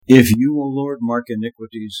If you, O Lord, mark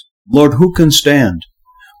iniquities, Lord, who can stand?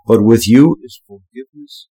 But with you is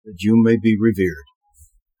forgiveness, that you may be revered.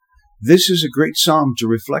 This is a great psalm to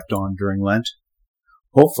reflect on during Lent.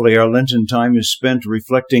 Hopefully our Lenten time is spent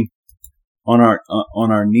reflecting on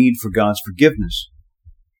our need for God's forgiveness.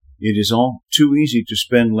 It is all too easy to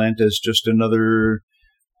spend Lent as just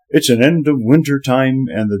it's an end of winter time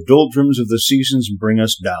and the doldrums of the seasons bring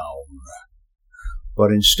us down.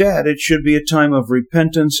 But instead, it should be a time of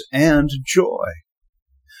repentance and joy.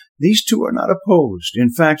 These two are not opposed.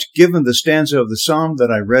 In fact, given the stanza of the psalm that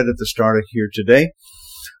I read at the start of here today,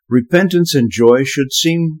 repentance and joy should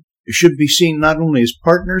be seen not only as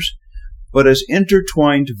partners, but as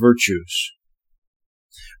intertwined virtues.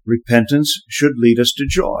 Repentance should lead us to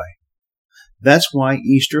joy. That's why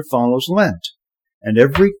Easter follows Lent. And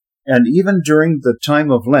even during the time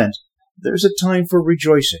of Lent, there's a time for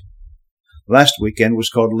rejoicing. Last weekend was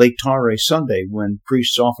called Laetare Sunday, when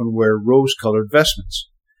priests often wear rose-colored vestments.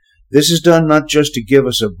 This is done not just to give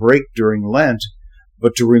us a break during Lent,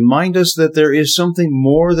 but to remind us that there is something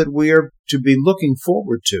more that we are to be looking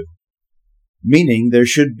forward to, meaning there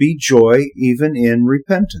should be joy even in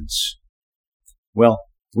repentance. Well,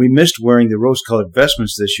 we missed wearing the rose-colored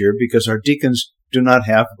vestments this year because our deacons do not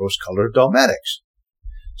have rose-colored dalmatics.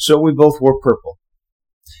 So we both wore purple.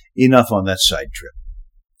 Enough on that side trip.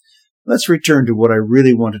 Let's return to what I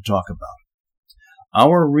really want to talk about.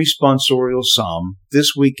 Our responsorial psalm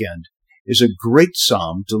this weekend is a great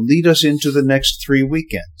psalm to lead us into the next 3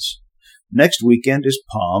 weekends. Next weekend is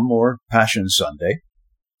Palm or Passion Sunday,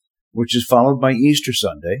 which is followed by Easter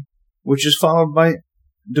Sunday, which is followed by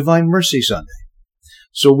Divine Mercy Sunday.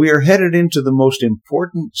 So we are headed into the most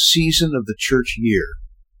important season of the church year.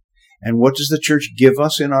 And what does the church give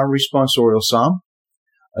us in our responsorial psalm?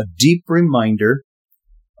 A deep reminder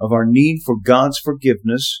of our need for God's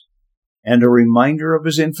forgiveness and a reminder of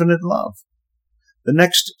His infinite love. The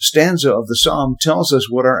next stanza of the psalm tells us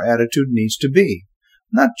what our attitude needs to be,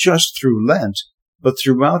 not just through Lent, but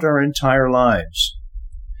throughout our entire lives.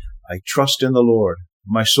 I trust in the Lord.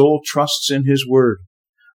 My soul trusts in His word.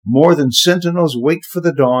 More than sentinels wait for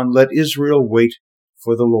the dawn, let Israel wait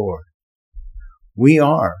for the Lord. We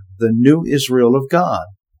are the new Israel of God.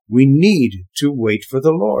 We need to wait for the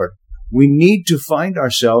Lord. We need to find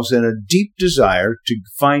ourselves in a deep desire to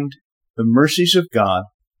find the mercies of God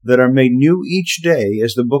that are made new each day,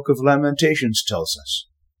 as the book of Lamentations tells us.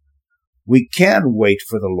 We can wait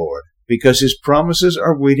for the Lord because His promises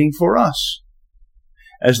are waiting for us.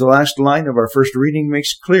 As the last line of our first reading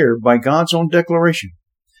makes clear by God's own declaration,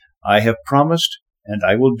 I have promised and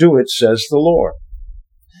I will do it, says the Lord.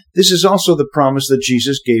 This is also the promise that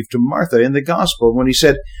Jesus gave to Martha in the gospel when He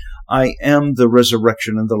said, I am the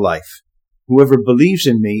resurrection and the life. Whoever believes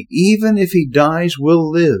in me, even if he dies, will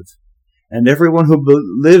live. And everyone who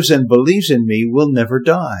lives and believes in me will never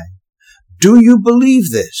die. Do you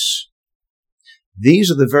believe this? These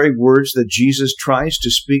are the very words that Jesus tries to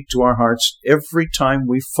speak to our hearts every time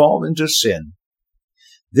we fall into sin.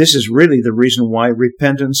 This is really the reason why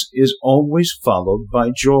repentance is always followed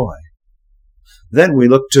by joy. Then we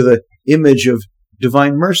look to the image of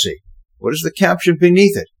divine mercy. What is the caption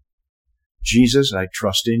beneath it? Jesus, I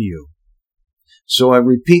trust in you. So I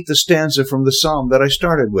repeat the stanza from the psalm that I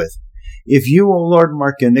started with. If you, O Lord,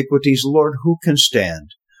 mark iniquities, Lord, who can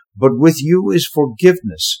stand? But with you is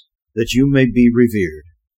forgiveness, that you may be revered.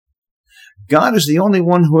 God is the only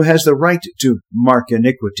one who has the right to mark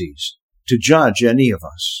iniquities, to judge any of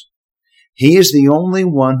us. He is the only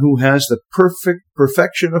one who has the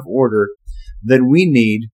perfection of order that we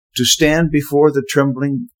need to stand before the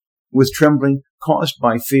trembling caused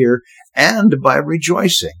by fear and by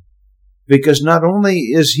rejoicing. Because not only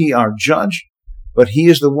is He our judge, but He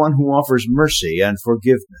is the one who offers mercy and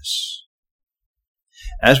forgiveness.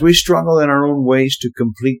 As we struggle in our own ways to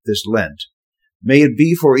complete this Lent, may it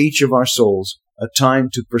be for each of our souls a time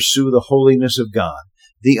to pursue the holiness of God,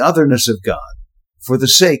 the otherness of God, for the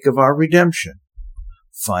sake of our redemption.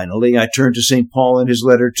 Finally, I turn to St. Paul in his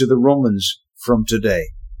letter to the Romans from today.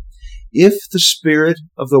 If the Spirit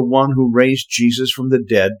of the one who raised Jesus from the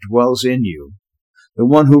dead dwells in you, the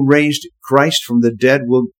one who raised Christ from the dead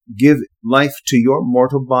will give life to your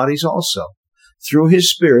mortal bodies also, through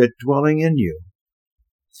His Spirit dwelling in you.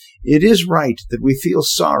 It is right that we feel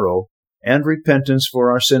sorrow and repentance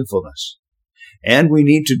for our sinfulness, and we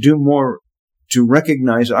need to do more to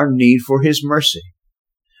recognize our need for His mercy.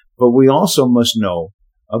 But we also must know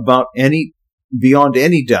beyond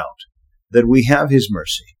any doubt that we have His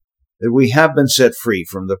mercy, that we have been set free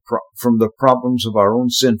from the problems of our own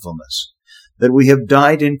sinfulness, that we have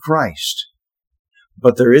died in Christ.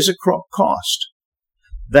 But there is a cost.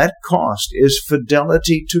 That cost is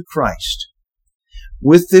fidelity to Christ.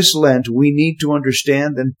 With this Lent, we need to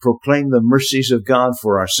understand and proclaim the mercies of God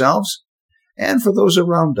for ourselves and for those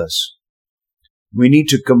around us. We need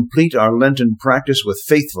to complete our Lenten practice with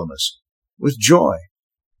faithfulness, with joy,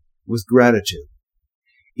 with gratitude.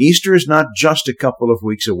 Easter is not just a couple of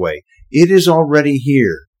weeks away. It is already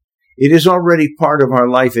here. It is already part of our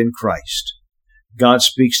life in Christ. God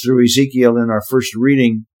speaks through Ezekiel in our first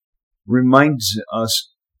reading, reminds us,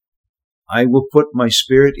 I will put my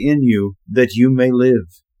spirit in you that you may live.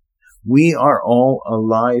 We are all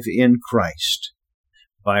alive in Christ.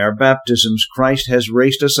 By our baptisms, Christ has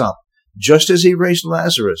raised us up, just as he raised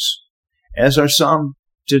Lazarus. As our psalm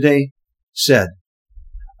today said,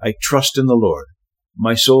 I trust in the Lord.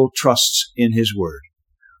 My soul trusts in his word.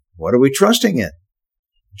 What are we trusting in?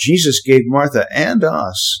 Jesus gave Martha and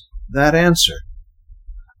us that answer.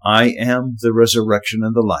 I am the resurrection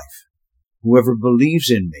and the life. Whoever believes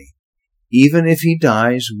in me, even if he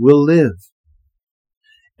dies, will live.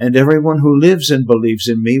 And everyone who lives and believes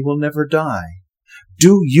in me will never die.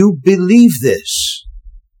 Do you believe this?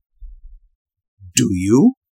 Do you?